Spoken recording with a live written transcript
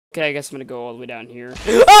Okay, I guess I'm gonna go all the way down here.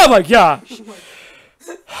 Oh my gosh!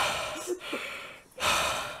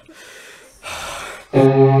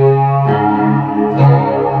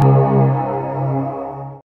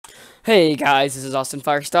 Hey guys, this is Austin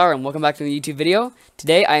Firestar, and welcome back to the YouTube video.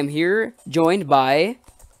 Today I am here, joined by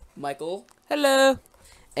Michael. Hello.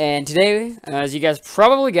 And today, as you guys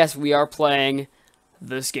probably guessed, we are playing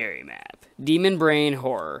the scary map, Demon Brain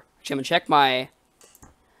Horror. Actually, I'm gonna check my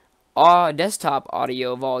desktop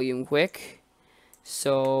audio volume quick.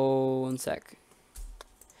 So, one sec.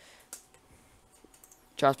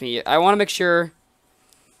 Trust me, I want to make sure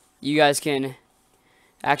you guys can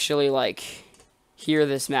actually, like, hear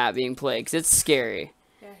this map being played, because it's scary.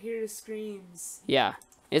 Yeah, hear the screams. Yeah,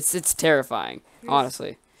 it's terrifying,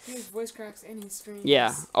 honestly. Here's voice cracks and his screams.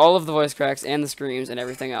 Yeah, all of the voice cracks and the screams and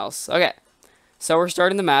everything else. Okay, so we're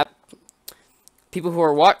starting the map. People who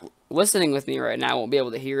are listening with me right now won't be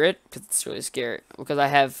able to hear it, because it's really scary, because I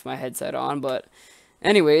have my headset on, but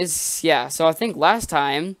anyways, yeah, so I think last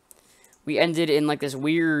time we ended in, like, this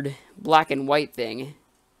weird black and white thing.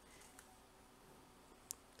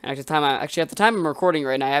 And at the time I'm recording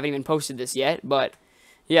right now, I haven't even posted this yet, but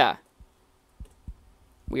yeah.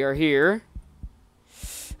 We are here.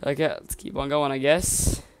 Okay, let's keep on going, I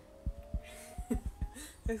guess.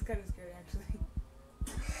 That's kind of scary, actually.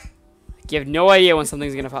 You have no idea when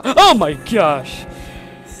something's gonna pop. Oh my gosh!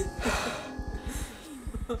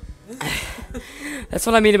 That's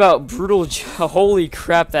what I mean about brutal. Holy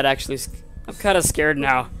crap! That actually, I'm kind of scared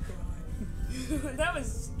now. That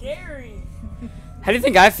was scary. How do you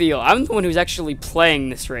think I feel? I'm the one who's actually playing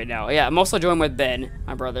this right now. Yeah, I'm also joined with Ben,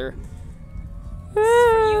 my brother. This is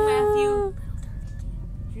for you, Matthew.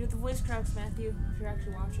 You hear the voice cracks, Matthew, if you're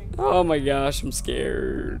actually watching. Oh my gosh, I'm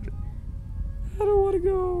scared. I don't want to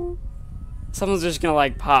go. Someone's just gonna,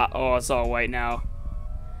 like, pop. Oh, it's all white now.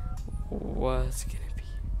 What's gonna be?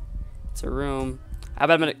 It's a room. I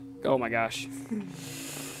bet I'm gonna. Oh my gosh.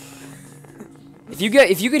 If you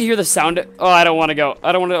could hear the sound. Oh, I don't want to go.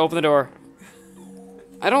 I don't want to open the door.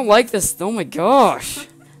 I don't like this. Oh my gosh.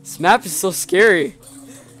 This map is so scary.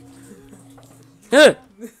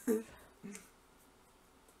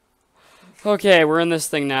 Okay, we're in this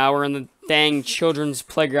thing now. We're in the dang children's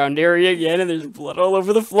playground area again, and there's blood all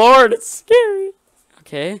over the floor, and it's scary.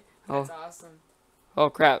 Okay. Oh. That's awesome. Oh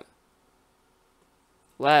crap.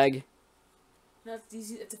 Lag. No,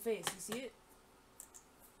 it's a face. You see it?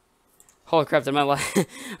 Holy crap, that might lag.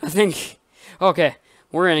 I think. Okay,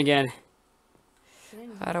 we're in again.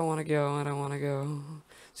 I don't want to go. I don't want to go.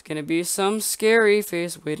 It's gonna be some scary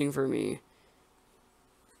face waiting for me.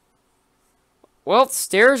 Well,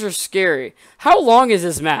 stairs are scary. How long is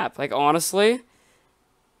this map? Like, honestly?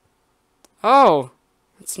 Oh,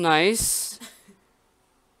 that's nice.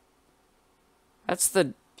 That's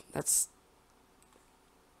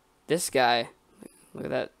this guy. Look at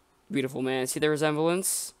that beautiful man. See the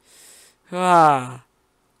resemblance? Ah.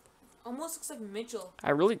 Almost looks like Mitchell. I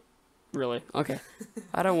really? Okay.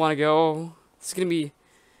 I don't want to go. It's gonna be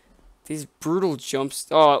these brutal jumps.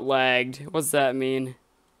 Oh, it lagged. What's that mean?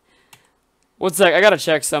 What's that? I gotta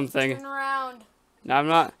check something. Turn around. No, I'm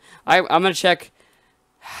not. I'm gonna check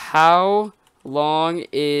how long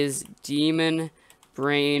is Demon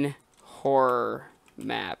Brain Horror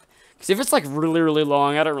map. Because if it's, like, really, really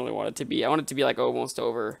long, I don't really want it to be. I want it to be, like, almost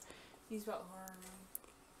over. He's about horror.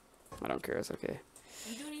 I don't care. It's okay.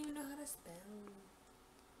 You don't even know how to spell.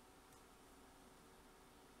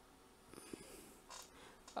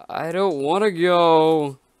 I don't want to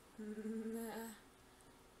go.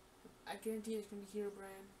 I guarantee it's going to be Hero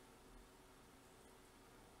Brian.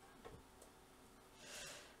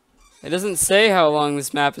 It doesn't say how long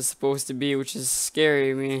this map is supposed to be, which is scary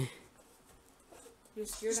to me. You're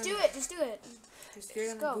scared Just do it. Just do it. You're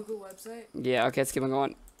scared on the Google website? Yeah, okay, let's keep on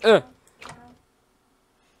going. Ah!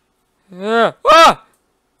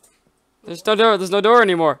 There's no door. There's no door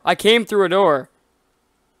anymore. I came through a door.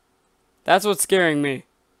 That's what's scaring me.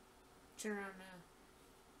 Turn around now.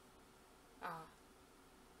 Ah.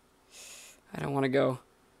 I don't want to go.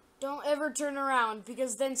 Don't ever turn around,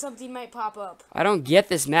 because then something might pop up. I don't get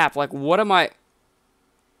this map. Like, what am I...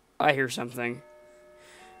 I hear something.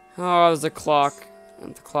 Oh, there's a clock.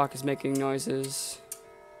 And the clock is making noises.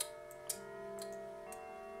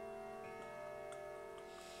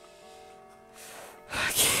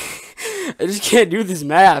 I just can't do this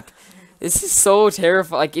map. This is so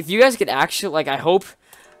terrifying. Like, if you guys could actually... Like, I hope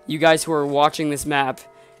you guys who are watching this map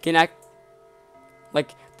can act... Like,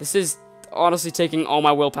 this is honestly taking all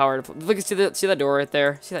my willpower to... Look, see that door right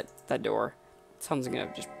there? See that door? Someone's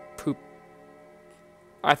gonna just poop.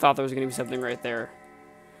 I thought there was gonna be something right there.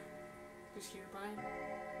 Just here, Brian.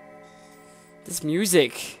 This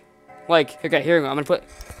music. Like, okay, here we go. I'm gonna put.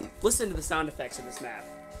 Listen to the sound effects of this map.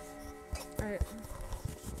 Alright.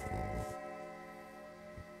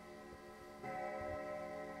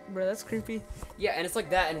 Bro, that's creepy. Yeah, and it's like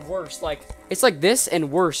that and worse. Like, it's like this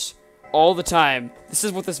and worse all the time. This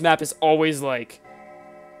is what this map is always like.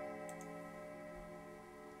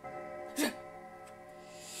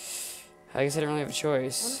 I guess I didn't really have a I wonder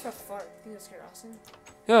choice. if I fart. I think that's scared Austin.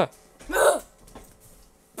 Yeah.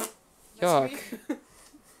 That's Yuck. weird.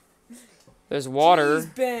 There's water.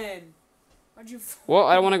 Jeez, Ben. Why'd you Well,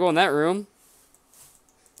 I don't want to go in that room.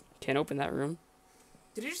 Can't open that room.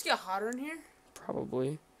 Did it just get hotter in here?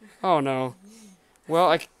 Probably. Oh no.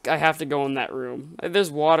 Well, I have to go in that room. There's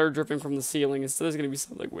water dripping from the ceiling, and so there's gonna be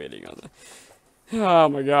something waiting on the. Oh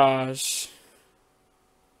my gosh.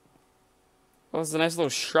 Well, it's a nice little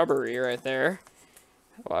shrubbery right there.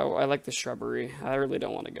 Well, I like the shrubbery. I really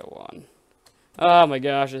don't want to go on. Oh my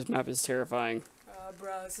gosh, this map is terrifying.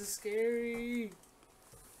 Bro, this is scary.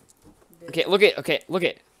 Okay, look at. Okay, look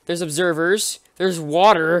at. There's observers. There's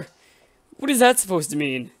water. What is that supposed to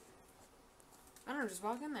mean? I don't know, just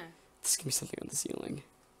walk in there. There's gonna be something on the ceiling.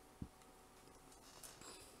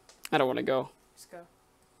 I don't want to go. Just go.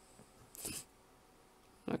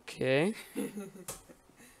 Okay.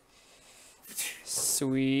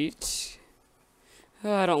 Sweet.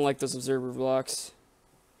 Oh, I don't like those observer blocks.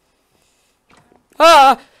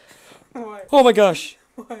 Ah! What? Oh my gosh.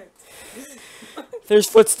 What? There's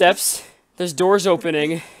footsteps. There's doors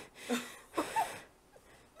opening.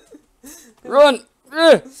 Run!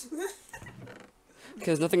 Ugh! Okay,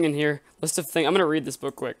 there's nothing in here. List of things. I'm gonna read this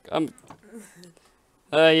book quick.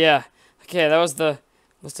 Yeah. Okay, that was the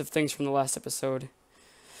list of things from the last episode.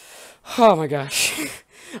 Oh my gosh.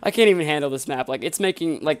 I can't even handle this map. Like, it's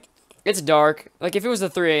making, like, it's dark. Like, if it was a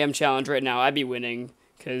 3 a.m. challenge right now, I'd be winning.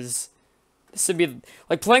 Because this would be,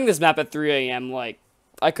 like, playing this map at 3 a.m., like,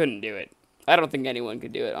 I couldn't do it. I don't think anyone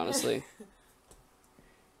could do it, honestly.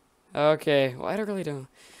 Okay, well, I don't really know.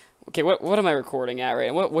 Okay, what am I recording at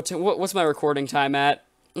right now? What's my recording time at?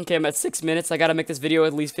 Okay, I'm at 6 minutes. I gotta make this video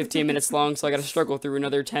at least 15 minutes long, so I gotta struggle through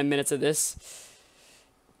another 10 minutes of this.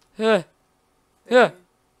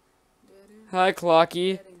 Hi,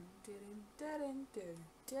 Clocky.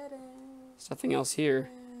 There's nothing else here.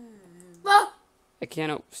 I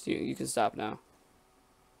can't. You can stop now.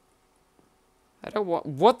 I don't want.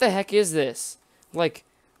 What the heck is this? Like,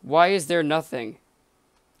 why is there nothing?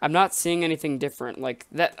 I'm not seeing anything different. Like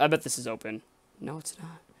that. I bet this is open. No, it's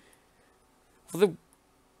not. Well,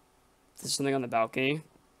 there's something on the balcony.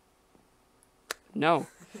 No.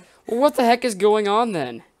 Well, what the heck is going on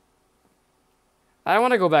then? I don't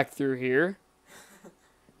want to go back through here.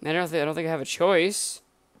 I don't think I have a choice.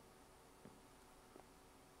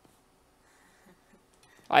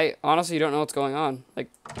 I honestly don't know what's going on. Like,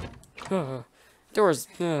 doors.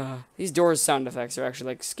 These doors sound effects are actually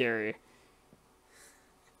like scary.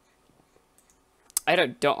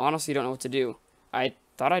 I honestly don't know what to do. I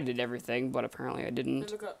thought I did everything, but apparently I didn't.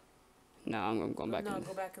 Look up. No, I'm going back. No, in.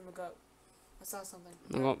 go back and look up. I saw something.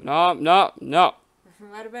 No.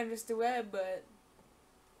 Might have been just a web, but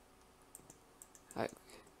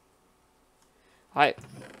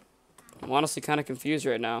I'm honestly kind of confused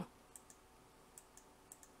right now.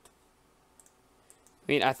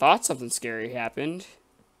 I mean, I thought something scary happened.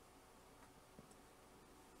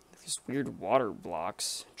 There's weird water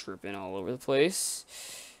blocks dripping all over the place.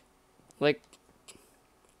 Like,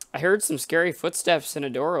 I heard some scary footsteps and a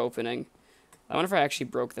door opening. I wonder if I actually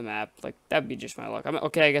broke the map. Like, that'd be just my luck.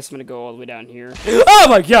 Okay, I guess I'm gonna go all the way down here. Oh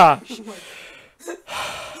my gosh!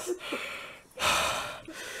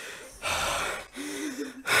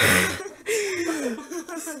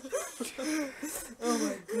 oh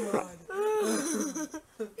my god.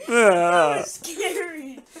 That's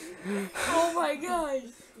scary. Oh my gosh.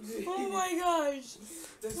 Oh my gosh.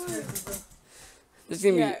 This is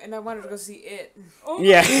gonna Yeah, and I wanted to go see it. Oh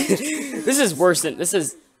yeah. This is worse than this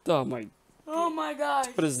is. Oh my. Oh my gosh.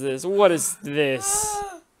 What is this? What is this?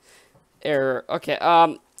 Error. Okay.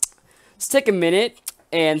 Let's take a minute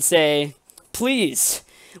and say, please,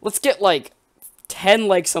 let's get like 10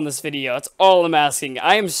 likes on this video. That's all I'm asking.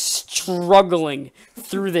 I am struggling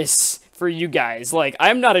through this for you guys. Like,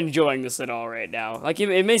 I'm not enjoying this at all right now. Like,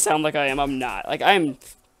 it may sound like I am. I'm not. Like, I'm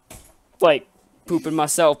like pooping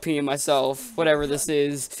myself, peeing myself, whatever this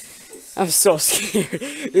is. I'm so scared.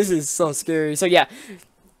 This is so scary. So yeah,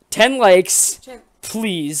 10 likes,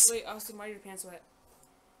 please. Wait, Austin, why are your pants wet?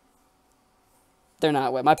 They're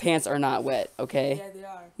not wet. My pants are not wet, okay? Yeah, they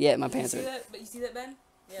are. Yeah, my pants are. But you see that, Ben?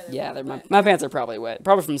 Yeah, my pants are probably wet.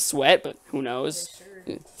 Probably from sweat, but who knows?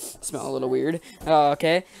 Yeah, sure. Smell a little weird.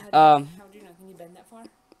 Okay. How do you know? Can you bend that far?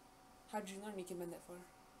 How did you learn you can bend that far?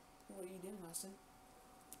 What are you doing, Austin?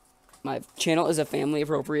 My channel is a family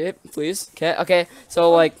appropriate, please. Okay.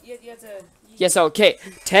 So like, You have to. yes. Okay.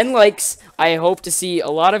 10 likes. I hope to see a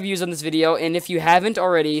lot of views on this video, and if you haven't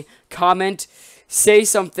already, comment, say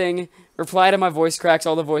something, reply to my voice cracks,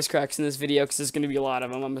 all the voice cracks in this video, because there's gonna be a lot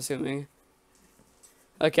of them. I'm assuming.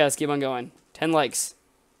 Okay, let's keep on going. 10 likes.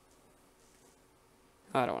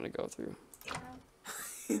 I don't want to go through.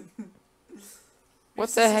 What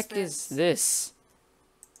the heck is this?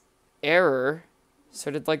 Error.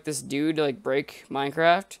 So did like this dude like break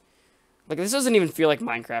Minecraft? Like this doesn't even feel like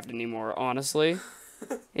Minecraft anymore, honestly.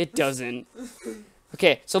 It doesn't.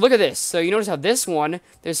 Okay, so look at this. So you notice how this one,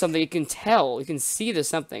 there's something you can tell. You can see there's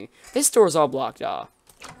something. This door's all blocked off.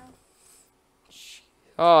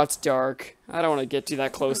 Oh, it's dark. I don't want to get too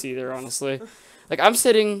that close either, honestly. Like, I'm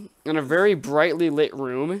sitting in a very brightly lit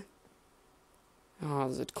room. Oh,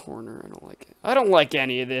 there's a corner. I don't like it. I don't like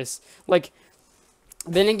any of this. Like,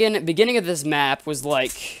 then again, beginning of this map was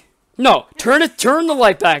like... No! Turn the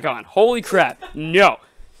light back on! Holy crap! No!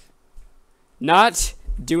 Not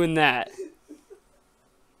doing that.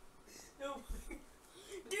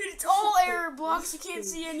 Dude, it's all error blocks. You can't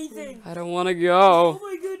see anything. I don't want to go. Oh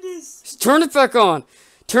my goodness. Just turn it back on!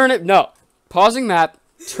 Turn it... No. Pausing map.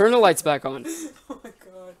 Turn the lights back on. Oh my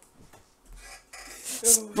god.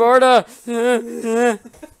 Sparta!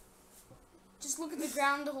 Just look at the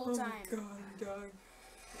ground the whole time. Oh my god, dog.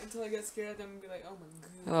 Until I get scared of them and be like, oh my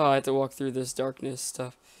god. Oh, I have to walk through this darkness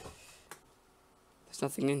stuff. There's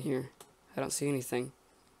nothing in here. I don't see anything.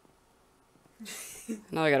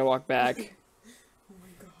 Now I gotta walk back. Oh my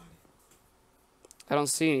god. I don't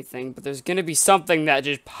see anything, but there's gonna be something that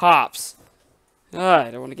just pops.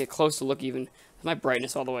 I don't want to get close to look even. My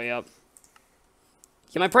brightness all the way up.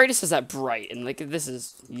 Yeah, my brightness is that bright, and like this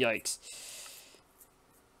is yikes.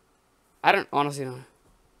 I don't honestly know.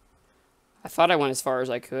 I thought I went as far as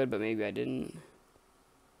I could, but maybe I didn't.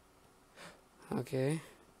 Okay.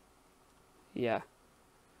 Yeah.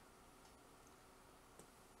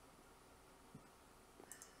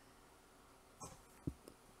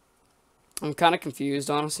 I'm kind of confused,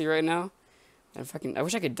 honestly, right now. And if I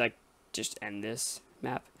wish I could like just end this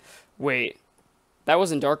map. Wait. That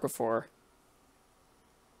wasn't dark before.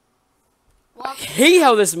 I hate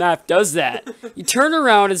how this map does that. You turn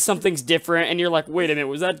around and something's different, and you're like, wait a minute,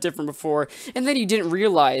 was that different before? And then you didn't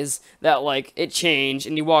realize that, like, it changed,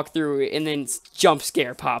 and you walk through it, and then jump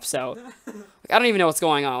scare pops out. Like, I don't even know what's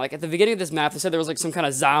going on. Like, at the beginning of this map, they said there was, like, some kind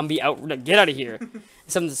of zombie get out of here.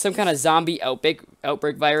 Some kind of zombie outbreak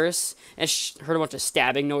virus, and heard a bunch of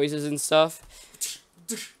stabbing noises and stuff.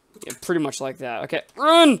 Yeah, pretty much like that. Okay,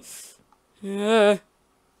 run! Yeah.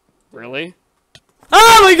 Really?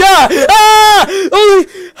 Oh my god! Ah!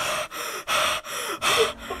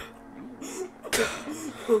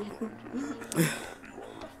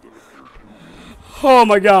 Oh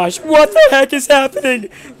my gosh! What the heck is happening?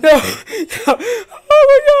 No! Oh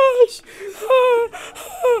my gosh!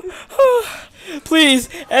 Please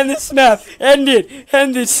end this map. End it.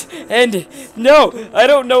 End it. End it. No! I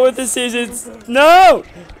don't know what this is. It's no!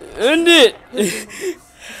 End it. I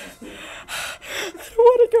don't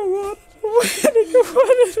want to go on.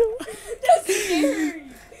 That's scary.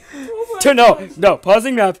 Oh Turn no,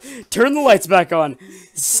 pausing map. Turn the lights back on.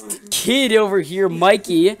 Kid over here,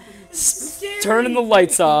 Mikey, turning the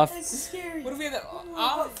lights off. That's scary. What if we have that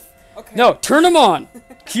off? Okay. No, turn them on.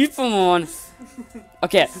 Keep them on.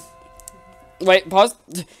 Okay. Wait, pause.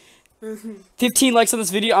 15 likes on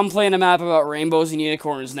this video. I'm playing a map about rainbows and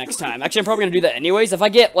unicorns next time. Actually, I'm probably gonna do that anyways. If I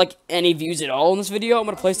get like any views at all in this video, I'm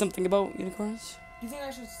gonna play something about unicorns. Do you think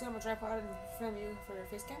I should sit on my tripod and film you for a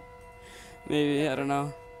face cam? Maybe, I don't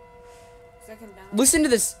know. So I can download. Listen to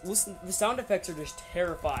this. Listen, the sound effects are just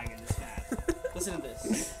terrifying in this map. Listen to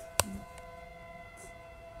this.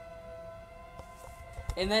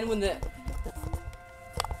 And then when the...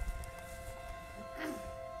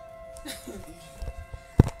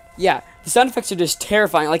 Yeah, the sound effects are just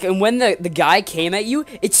terrifying. Like, and when the guy came at you,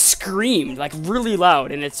 it screamed, like, really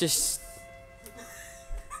loud, and it's just...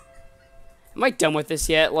 Am I done with this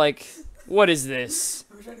yet? Like, what is this?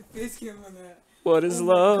 I'm trying to face cam on that. What is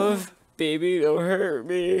love? Baby, don't hurt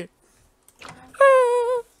me.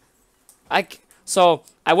 So,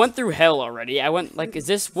 I went through hell already. I went, like,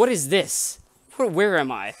 what is this? Where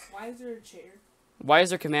am I? Why is there a chair? Why is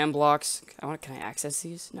there command blocks? Can I access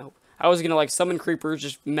these? Nope. I was gonna, like, summon creepers,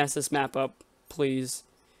 just mess this map up. Please.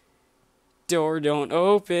 Door don't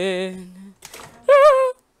open.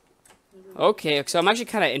 Okay, so I'm actually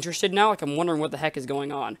kind of interested now. Like, I'm wondering what the heck is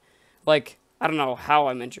going on. Like, I don't know how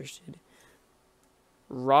I'm interested.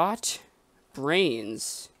 Rot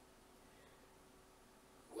brains.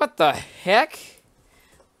 What the heck?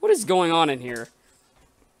 What What is going on in here?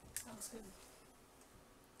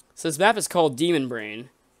 So this map is called Demon Brain,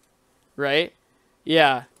 right?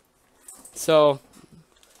 Yeah. So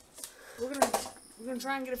We're gonna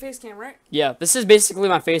try and get a face cam, right? yeah, this is basically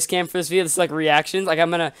my face cam for this video. This is like reactions. Like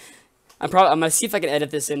I'm gonna see if I can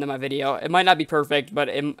edit this into my video. It might not be perfect, but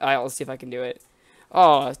I'll see if I can do it.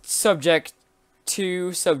 Oh, subject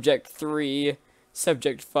 2, subject 3,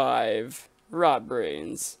 subject 5, rot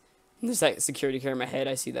brains. And there's that security camera in my head.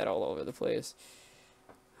 I see that all over the place.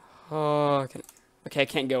 Oh, okay, I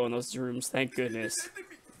can't go in those rooms. Thank goodness.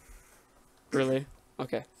 Really?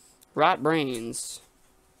 Okay. Rot brains.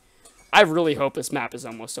 I really hope this map is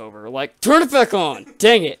almost over. Like, turn it back on!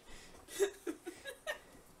 Dang it!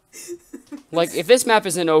 Like, if this map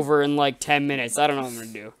isn't over in, like, 10 minutes, I don't know what I'm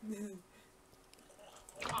gonna do.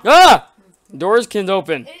 Ah! Doors can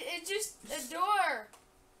open. It's just a door.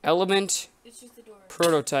 Element. It's just a door.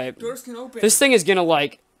 Prototype. Doors can open. This thing is gonna,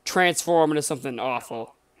 like, transform into something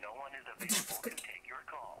awful. No one is available to take your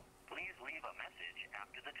call. Please leave a message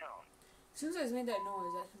after the tone. As soon as I made that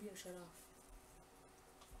noise, that computer shut off.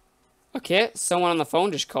 Okay, someone on the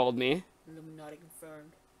phone just called me. Illuminati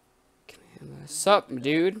confirmed. Sup,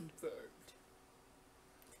 dude?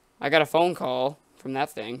 I got a phone call from that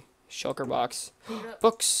thing. Shulker box.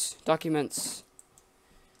 Books. Documents.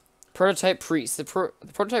 Prototype priest. The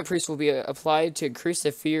prototype priest will be applied to increase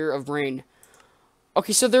the fear of brain.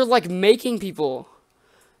 Okay, so they're like making people.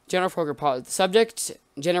 General program pause. The subject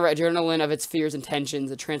generate adrenaline of its fears and tensions.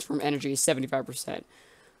 The transform energy is 75%.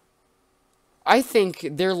 I think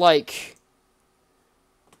they're like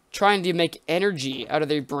trying to make energy out of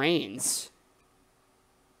their brains.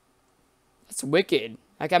 That's wicked.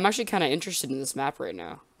 Like, I'm actually kind of interested in this map right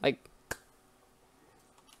now. Like,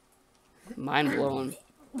 mind blown.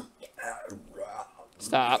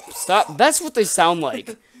 Stop. Stop. That's what they sound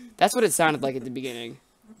like. That's what it sounded like at the beginning.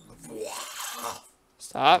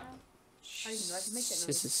 Stop.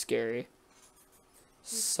 This is scary.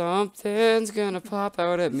 Something's gonna pop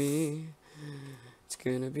out at me. It's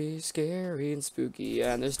gonna be scary and spooky.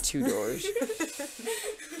 Yeah, and there's 2 doors.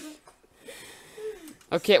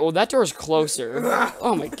 Okay, well that door's closer.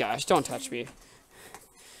 Oh my gosh, don't touch me.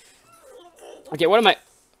 Okay, what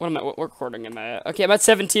recording am I at? Okay, I'm at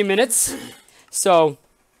 17 minutes. So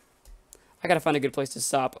I gotta find a good place to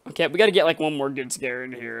stop. Okay, we gotta get like one more good scare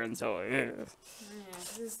in here, and so yeah.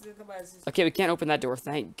 Okay, we can't open that door.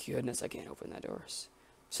 Thank goodness I can't open that door.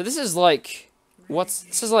 So this is like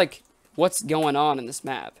what's going on in this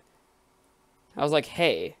map. I was like,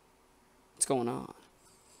 hey, what's going on?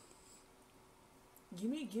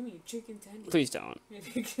 Gimme chicken tender. Please don't.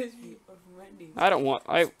 Gives me a Wendy's. I don't want.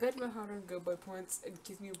 Bet my hard-earned go by points and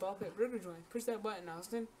gives me a ball pit burger joint. Push that button,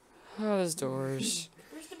 Austin. Oh, there's doors.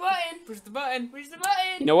 Push the button. Push the button. Push the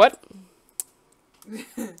button. You know what?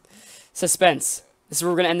 Suspense. This is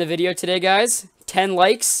where we're gonna end the video today, guys. 10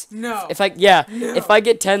 likes. No. If I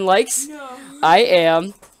get 10 likes, No. I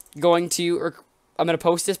am going to. I'm gonna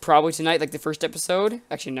post this probably tonight, like the first episode.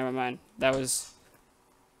 Actually, never mind. That was.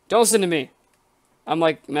 Don't listen to me. I'm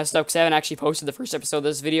like messed up because I haven't actually posted the first episode of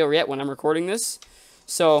this video yet when I'm recording this.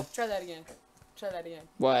 So. Try that again. Try that again.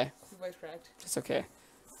 Why? Your voice cracked. It's okay.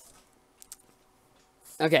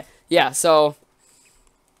 Okay. Yeah. So.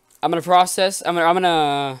 I'm gonna process. I'm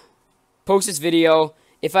gonna post this video.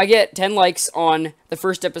 If I get 10 likes on the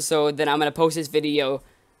first episode, then I'm gonna post this video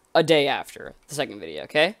a day after the second video.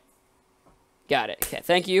 Okay. Got it. Okay.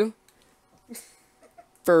 Thank you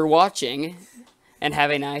for watching, and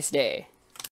have a nice day.